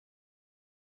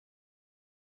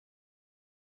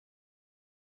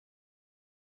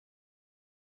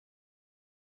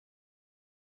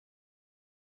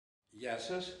Γεια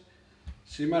σας.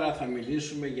 Σήμερα θα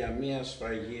μιλήσουμε για μία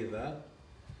σφραγίδα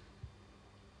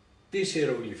της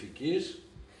ιερογλυφικής.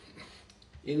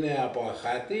 Είναι από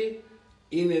αχάτη,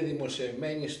 είναι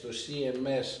δημοσιευμένη στο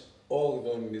CMS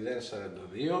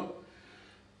 80042.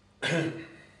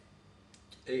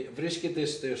 Βρίσκεται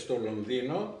στο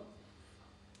Λονδίνο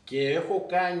και έχω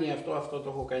κάνει αυτό το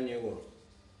έχω κάνει εγώ.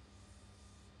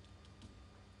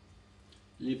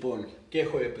 Λοιπόν, και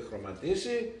έχω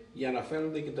επιχρωματίσει για να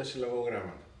φαίνονται και τα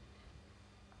συλλαβογράμματα.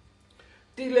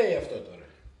 Τι λέει αυτό τώρα?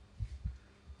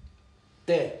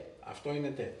 Τε, αυτό είναι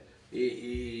τε.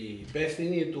 Η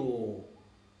υπεύθυνη του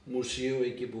μουσείου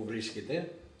εκεί που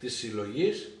βρίσκεται, της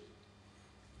συλλογής,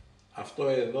 αυτό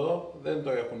εδώ δεν το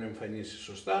έχουν εμφανίσει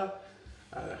σωστά.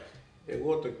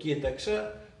 Εγώ το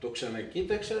κοίταξα, το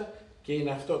ξανακοίταξα και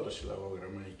είναι αυτό το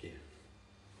συλλαβόγραμμα εκεί.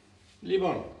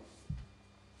 Λοιπόν,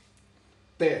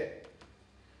 τε,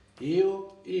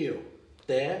 ίο, ίο,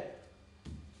 τε,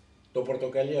 το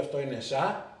πορτοκαλί αυτό είναι σα,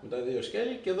 με τα δύο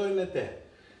σκέλη, και εδώ είναι τε.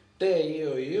 Τε,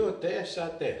 ίο, ίο, τε, σα,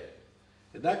 τε.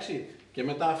 Εντάξει, και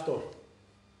μετά αυτό.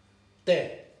 Τε,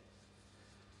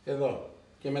 εδώ,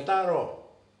 και μετά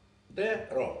ρο. Τε,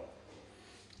 ρο.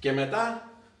 Και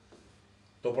μετά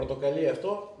το πορτοκαλί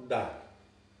αυτό, ντα,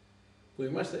 που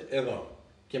είμαστε εδώ.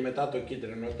 Και μετά το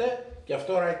κίτρινο τε, και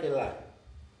αυτό ρα και λα.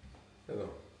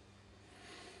 Εδώ.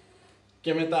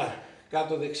 Και μετά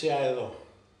κάτω δεξιά εδώ,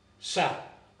 σα,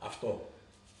 αυτό.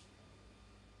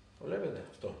 Το βλέπετε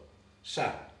αυτό,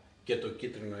 σα. Και το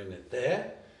κίτρινο είναι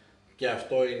τε, και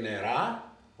αυτό είναι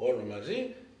ρα, όλο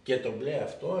μαζί, και το μπλε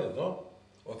αυτό εδώ,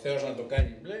 ο Θεός να το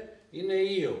κάνει μπλε, είναι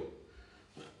ίο.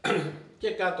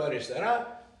 Και κάτω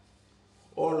αριστερά,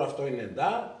 όλο αυτό είναι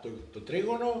ντα, το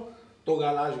τρίγωνο, το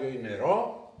γαλάζιο είναι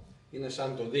ρο, είναι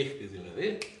σαν το δίχτυ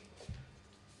δηλαδή,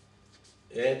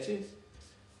 έτσι,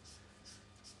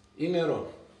 είναι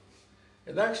ρο.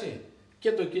 Εντάξει,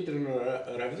 και το κίτρινο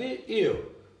ραβδί,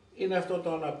 ίο. Είναι αυτό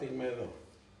το ανάπτυγμα εδώ.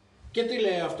 Και τι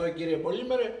λέει αυτό, κύριε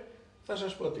Πολύμερε? Θα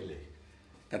σας πω τι λέει.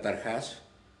 Καταρχάς,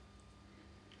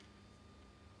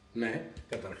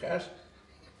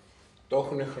 το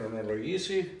έχουν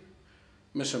χρονολογήσει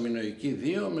μεσομηνοϊκή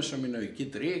 2, μεσομηνοϊκή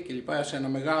 3 κλπ. Σε ένα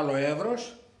μεγάλο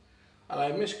εύρος, αλλά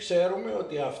εμείς ξέρουμε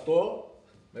ότι αυτό,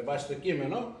 με βάση το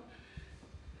κείμενο,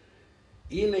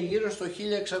 είναι γύρω στο 1620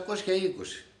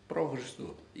 π.Χ.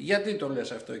 Γιατί το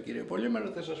λες αυτό, κύριε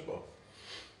Πολύμερο? Θα σας πω.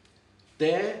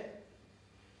 Τε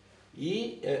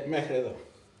ή μέχρι εδώ.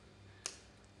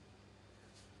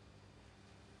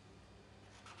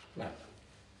 Να.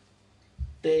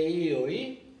 Τε ή ο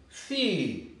ή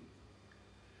θείοι.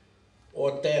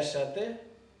 Ο τέσατε,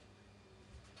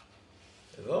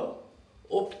 εδώ,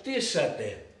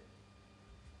 οπτήσατε.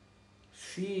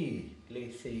 Θείοι,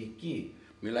 λέει θεϊκή.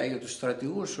 Μιλάει για τους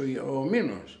στρατηγούς ο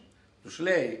Μήνος. Τους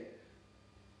λέει,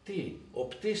 τι,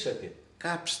 οπτήσατε,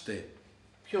 κάψτε.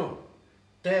 Ποιο?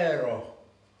 Τέρο.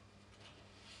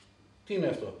 Τι είναι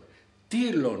αυτό?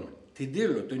 Τήλων, την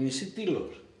Τήλο, το νησί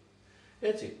Τήλος.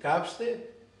 Έτσι, κάψτε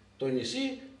το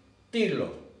νησί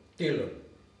Τήλων.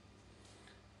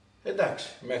 Εντάξει,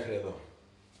 μέχρι εδώ.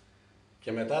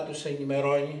 Και μετά τους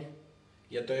ενημερώνει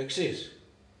για το εξής.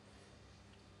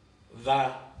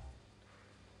 Δα,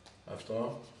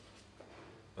 αυτό,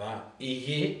 δα, η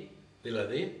γη,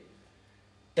 δηλαδή,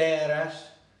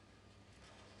 τέρας,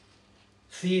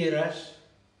 θύρας,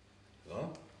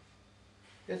 εδώ,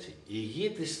 έτσι, η γη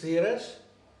της θύρας,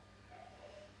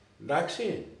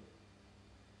 εντάξει,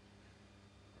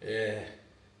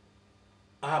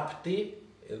 άπτη,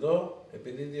 εδώ,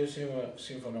 επειδή δύο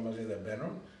σύμφωνα μαζί δεν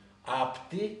μπαίνουν,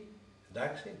 άπτη,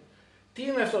 εντάξει, τι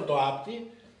είναι αυτό το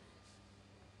άπτη?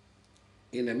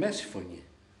 Είναι μέση φωνή.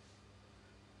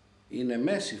 Είναι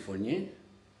μέση φωνή,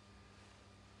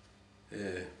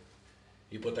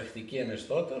 υποτακτική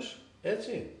εναισθώτος,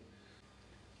 έτσι.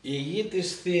 Η γη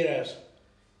της θύρας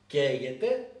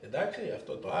καίγεται, εντάξει,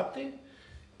 αυτό το άπτη,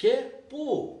 και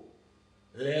πού?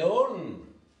 Λεών.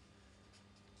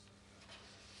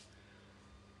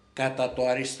 Κατά το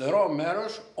αριστερό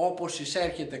μέρος, όπως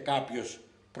εισέρχεται κάποιος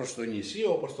προς το νησί,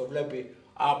 όπως το βλέπει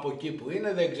από εκεί που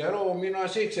είναι, δεν ξέρω, ο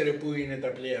Μήνωας ήξερε που είναι τα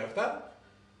πλοία αυτά.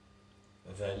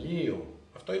 Δαλείο.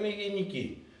 Αυτό είναι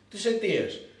γενική. Τις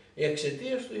αιτίες. Οι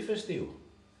εξαιτίες του Hφαιστείου.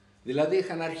 Δηλαδή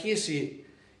είχαν αρχίσει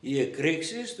οι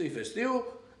εκρήξεις του Hφαιστείου,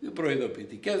 οι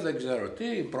προειδοποιητικές, δεν ξέρω τι,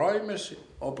 οι πρώιμες,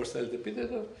 όπως θέλετε πείτε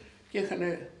το, και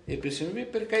είχαν επισυμβεί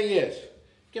πυρκαγιές.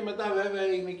 Και μετά βέβαια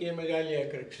είναι και η μεγάλη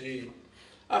έκρηξη.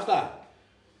 Αυτά.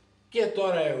 Και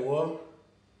τώρα εγώ,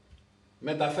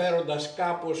 μεταφέροντας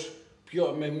κάπως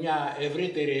πιο, με μια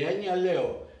ευρύτερη έννοια,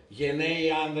 λέω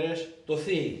γενναίοι άνδρες το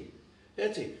θείοι.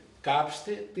 Έτσι,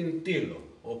 κάψτε την Τήλο,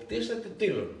 οπτήσατε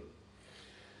Τήλον.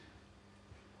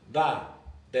 δα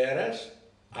τέρας,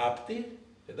 άπτη,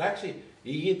 εντάξει,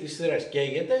 η γη της Θήρας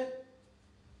καίγεται,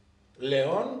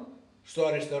 λεόν, στο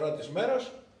αριστερό της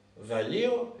μέρος,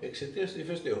 δαλείο εξαιτίας του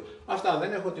ηφαιστείου. Αυτά,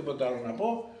 δεν έχω τίποτα άλλο να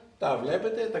πω, τα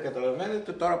βλέπετε, τα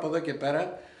καταλαβαίνετε. Τώρα από εδώ και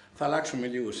πέρα θα αλλάξουμε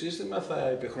λίγο σύστημα, θα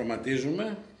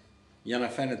επιχρωματίζουμε για να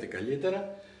φαίνεται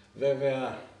καλύτερα.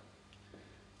 Βέβαια,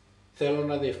 θέλω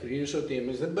να διευκρινίσω ότι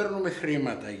εμείς δεν παίρνουμε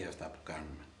χρήματα για αυτά που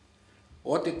κάνουμε.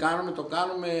 Ό,τι κάνουμε το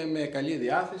κάνουμε με καλή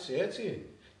διάθεση, έτσι,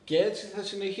 και έτσι θα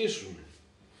συνεχίσουμε.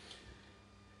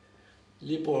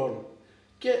 Λοιπόν,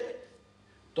 και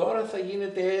τώρα θα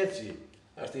γίνεται έτσι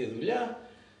αυτή η δουλειά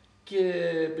και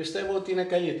πιστεύω ότι είναι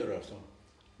καλύτερο αυτό.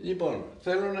 Λοιπόν,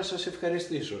 θέλω να σας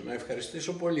ευχαριστήσω, να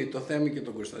ευχαριστήσω πολύ το Θέμη και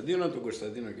τον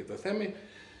Κωνσταντίνο και το Θέμη,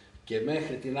 και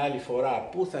μέχρι την άλλη φορά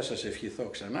που θα σας ευχηθώ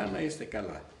ξανά να είστε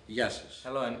καλά. Γεια σας.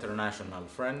 Hello international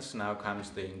friends, now comes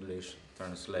the English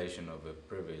translation of a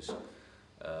previous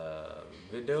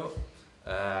video.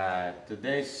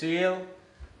 Today's seal,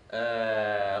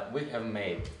 we have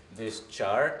made this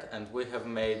chart and we have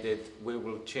made it, we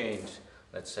will change,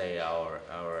 let's say,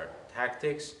 our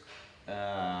tactics.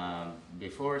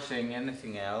 Before saying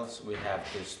anything else, we have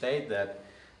to state that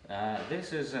this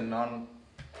is a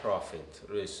non-profit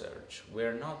research. We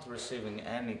are not receiving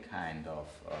any kind of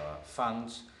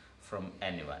funds from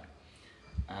anyone.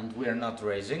 And we are not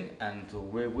raising, and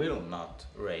we will not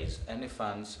raise any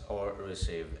funds or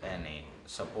receive any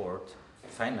support,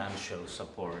 financial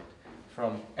support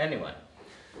from anyone.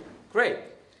 Great.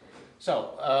 So,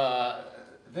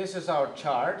 this is our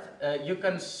chart. You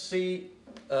can see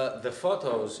the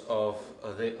photos of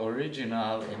the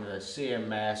original in the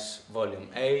CMS volume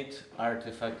 8,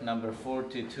 artifact number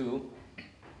 42.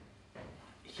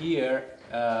 Here,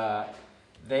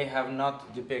 they have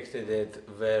not depicted it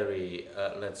very,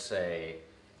 let's say,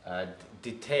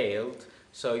 detailed,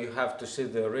 so you have to see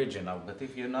the original. But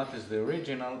if you notice the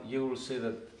original, you will see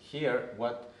that here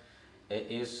what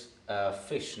is a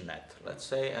fishnet, let's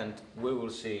say, and we will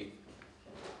see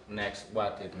next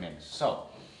what it means. So,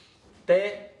 te,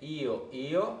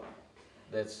 io,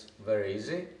 that's very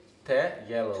easy. Te,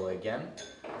 yellow again.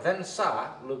 Then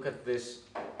sa, look at this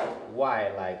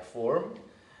Y-like form.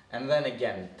 And then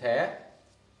again, te,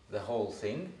 the whole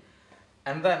thing.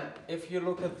 And then, if you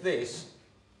look at this,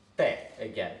 te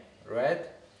again, right?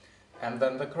 And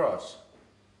then the cross,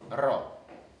 ro.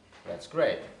 That's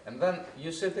great. And then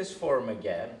you see this form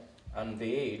again on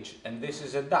the edge, and this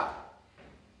is a da.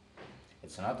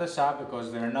 It's not a sa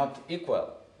because they're not equal.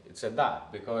 It's a da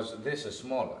because this is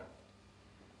smaller.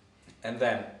 And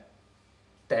then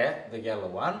te, the yellow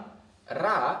one,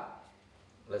 ra,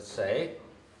 let's say,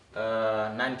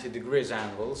 90 degrees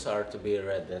angles are to be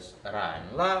read as ra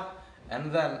and la,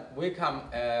 and then we come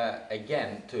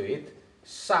again to it,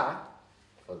 sa,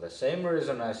 for the same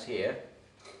reason as here,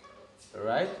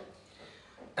 right?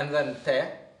 And then te,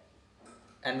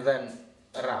 and then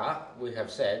ra, we have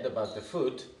said about the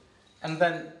foot, and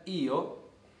then io,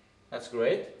 that's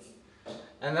great,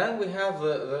 and then we have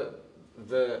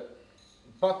the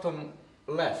bottom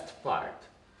left part,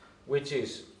 which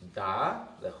is da,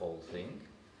 the whole thing.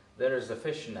 There is the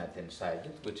fishnet inside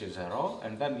it, which is a ro,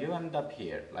 and then you end up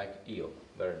here, like io.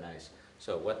 Very nice.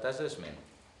 So, what does this mean?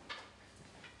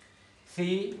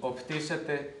 Thi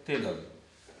optisete tilon.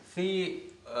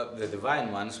 Thi, the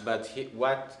divine ones, but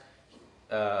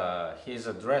he's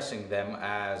addressing them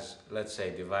as, let's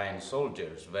say, divine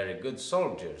soldiers, very good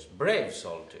soldiers, brave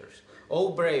soldiers,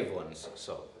 all brave ones.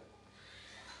 So,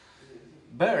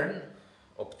 burn,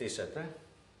 optisete,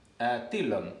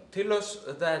 Tilon.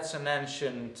 Tilos, that's an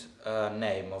ancient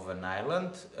name of an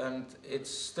island, and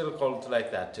it's still called like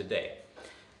that today.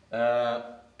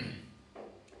 Va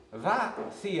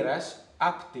Theras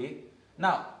apti.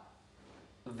 Now,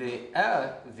 the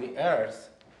earth,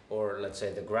 or let's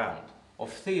say the ground,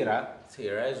 of Thera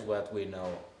is what we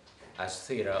know as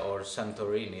Thera or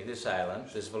Santorini, this island,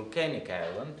 this volcanic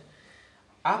island.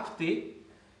 Apti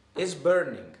is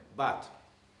burning, but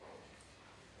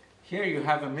here you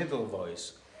have a middle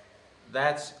voice.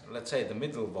 That's, let's say, the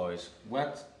middle voice.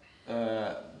 What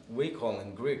we call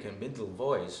in Greek a middle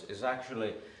voice is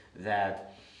actually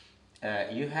that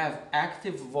you have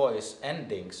active voice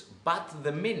endings, but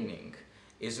the meaning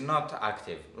is not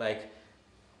active. Like,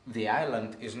 the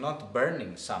island is not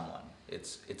burning someone.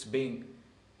 It's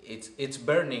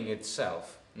burning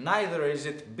itself. Neither is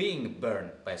it being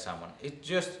burned by someone. It's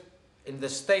just in the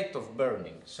state of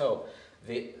burning. So,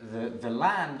 the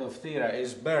land of Thera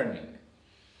is burning.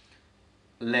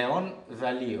 Leon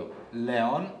Valio.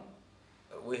 Leon,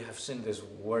 we have seen this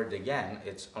word again,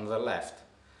 it's on the left.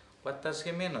 What does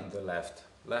he mean on the left?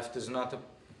 Left is not a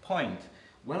point.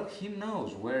 Well, he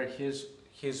knows where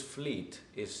his fleet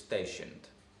is stationed.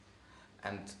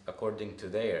 And according to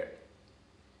their,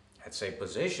 let's say,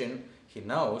 position, he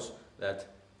knows that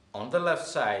on the left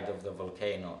side of the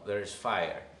volcano there is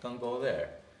fire. Don't go there.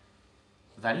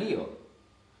 Valio.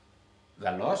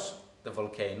 Valos, the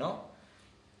volcano,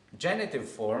 genitive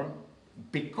form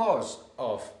because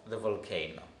of the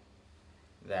volcano.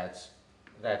 That's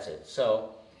it.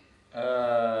 So,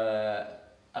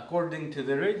 according to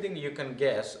the reading, you can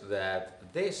guess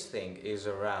that this thing is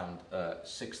around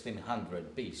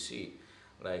 1600 BC,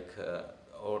 like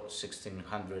or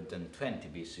 1620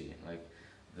 BC, like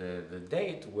the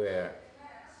date where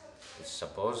it's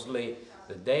supposedly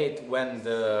the date when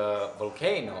the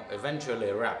volcano eventually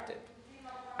erupted.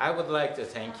 I would like to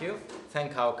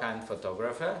thank our kind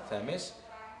photographer, Themis,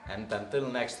 and until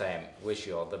next time, wish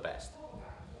you all the best.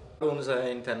 Unsere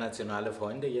internationale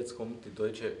Freunde, jetzt kommt die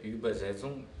deutsche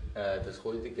Übersetzung des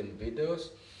heutigen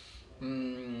Videos.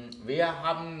 Wir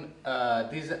haben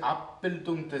diese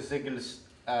Abbildung des Segels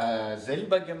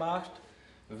selber gemacht.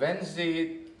 Wenn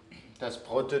Sie das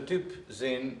Prototyp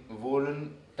sehen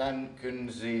wollen, dann können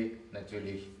Sie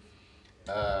natürlich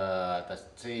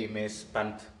das CMS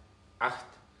Band 8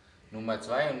 Nummer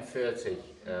 42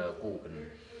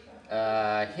 gucken.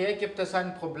 Hier gibt es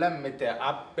ein Problem mit der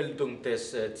Abbildung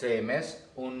des CMS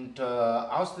und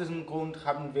aus diesem Grund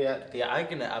haben wir die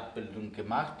eigene Abbildung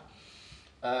gemacht.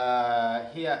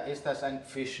 Hier ist das ein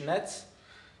Fischnetz,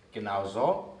 genau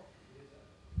so.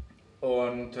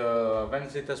 Und wenn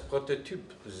Sie das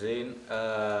Prototyp sehen,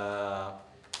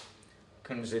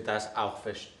 können Sie das auch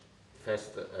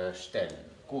feststellen.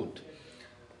 Gut.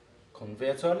 Kommen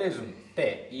wir zur Lesung.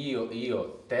 Te,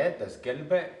 io, te, das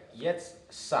Gelbe, jetzt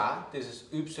sa,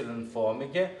 dieses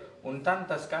Y-formige und dann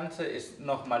das Ganze ist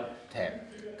nochmal te.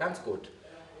 Ganz gut.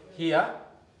 Hier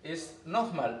ist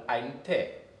nochmal ein te,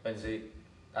 wenn Sie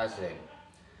das sehen.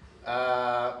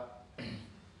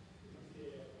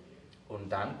 Und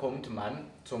dann kommt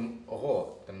man zum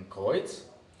Ro, dem Kreuz.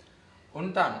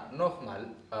 Und dann nochmal,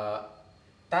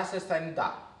 das ist ein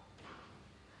Da.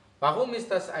 Warum ist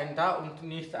das ein Da und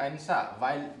nicht ein Sa?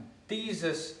 Weil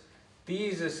dieses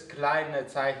kleine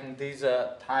Zeichen,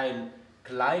 dieser Teil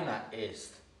kleiner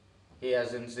ist. Hier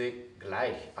sind sie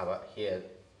gleich, aber hier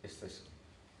ist es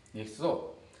nicht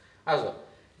so. Also,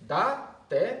 Da,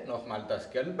 Te, nochmal das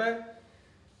Gelbe,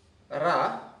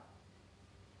 Ra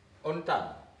und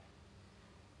dann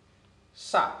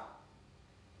Sa,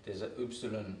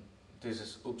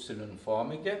 dieses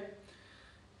Y-formige,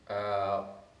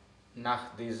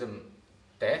 nach diesem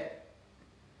Te,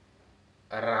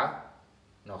 Ra,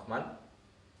 nochmal,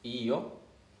 Io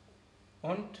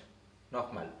und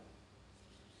nochmal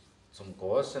zum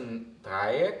großen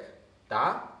Dreieck,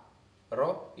 Da,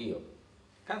 Ro, Io.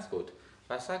 Ganz gut.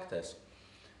 Was sagt es?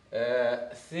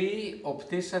 Thi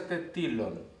optisate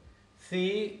Tilon.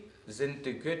 Thi sind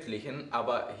die Göttlichen,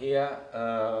 aber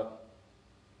hier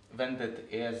wendet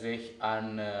er sich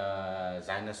an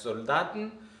seine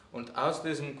Soldaten und aus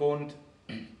diesem Grund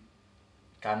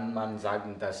kann man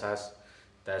sagen, dass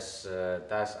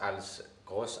das als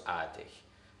großartig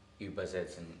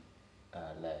übersetzen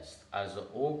lässt. Also,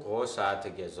 o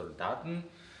großartige Soldaten,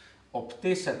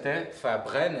 optisate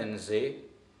verbrennen sie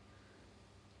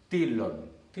Tylon.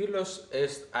 Tylos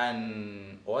ist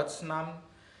ein Ortsname,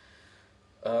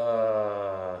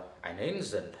 eine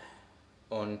Insel.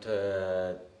 Und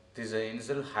diese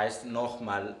Insel heißt noch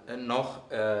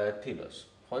Tylos.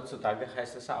 Heutzutage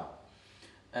heißt es auch.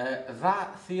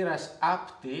 War Theras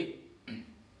Abdi,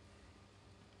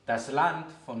 das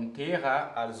Land von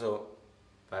Thera, also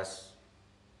was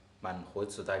man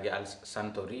heutzutage als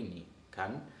Santorini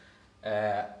kann,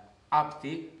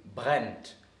 Abdi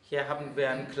brennt. Hier haben wir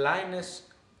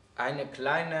eine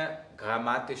kleine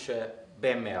grammatische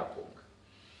Bemerkung.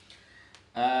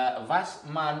 Was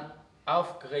man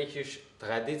auf Griechisch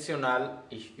traditional,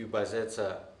 ich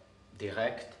übersetze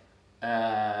direkt,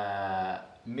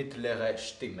 mittlere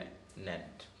Stimme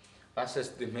nennt. Was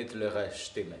ist die mittlere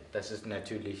Stimme? Das ist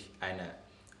natürlich eine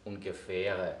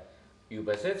ungefähre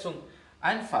Übersetzung.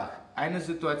 Einfach eine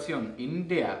Situation, in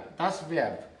der das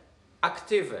Verb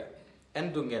aktive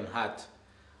Endungen hat,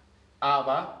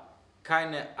 aber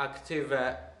keine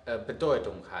aktive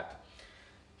Bedeutung hat.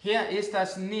 Hier ist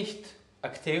das nicht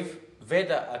aktiv,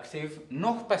 weder aktiv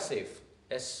noch passiv.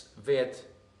 Es wird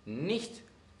nicht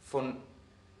von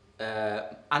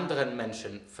anderen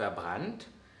Menschen verbrannt,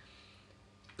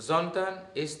 sondern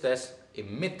ist es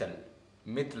im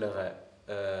mittlere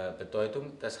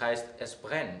Bedeutung, das heißt, es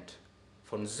brennt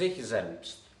von sich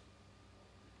selbst.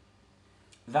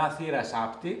 Thera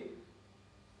Sapti,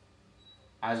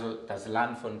 also das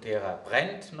Land von Thera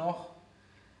brennt noch.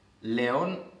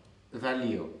 Leon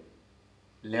Thalio.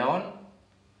 Leon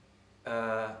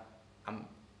an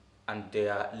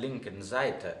der linken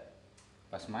Seite.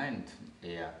 Was meint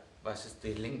er? Was ist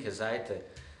die linke Seite?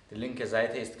 Die linke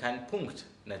Seite ist kein Punkt,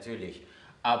 natürlich.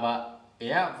 Aber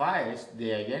er weiß,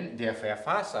 der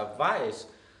Verfasser weiß,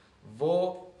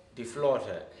 wo die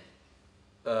Flotte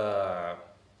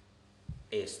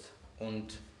ist.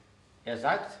 Und er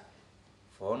sagt,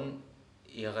 von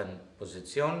ihren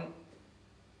Position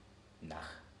nach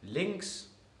links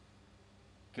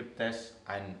gibt es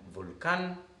einen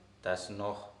Vulkan, das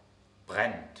noch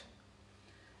brennt.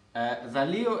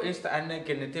 Thalio ist eine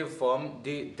Genitivform,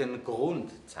 die den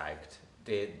Grund zeigt.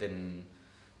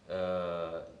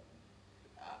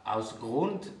 Aus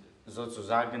Grund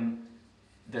sozusagen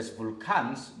des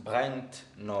Vulkans brennt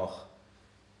noch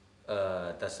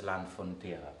das Land von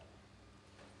Thera.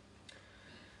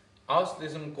 Aus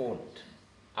diesem Grund,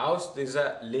 aus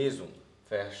dieser Lesung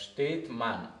versteht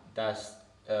man, dass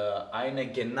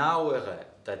eine genauere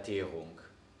Datierung,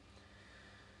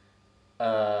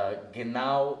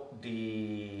 genau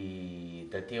die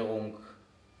Datierung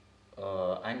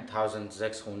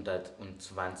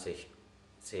 1620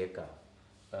 circa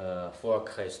vor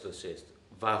Christus ist.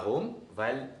 Warum?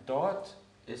 Weil dort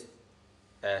ist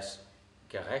es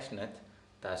gerechnet,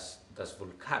 dass das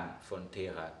Vulkan von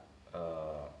Thera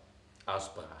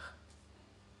ausbrach.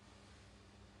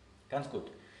 Ganz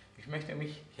gut. Ich möchte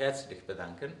mich herzlich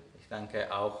bedanken. Ich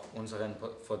danke auch unseren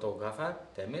Fotografer,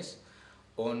 Demis,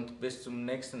 und bis zum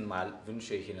nächsten Mal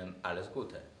wünsche ich Ihnen alles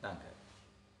Gute. Danke.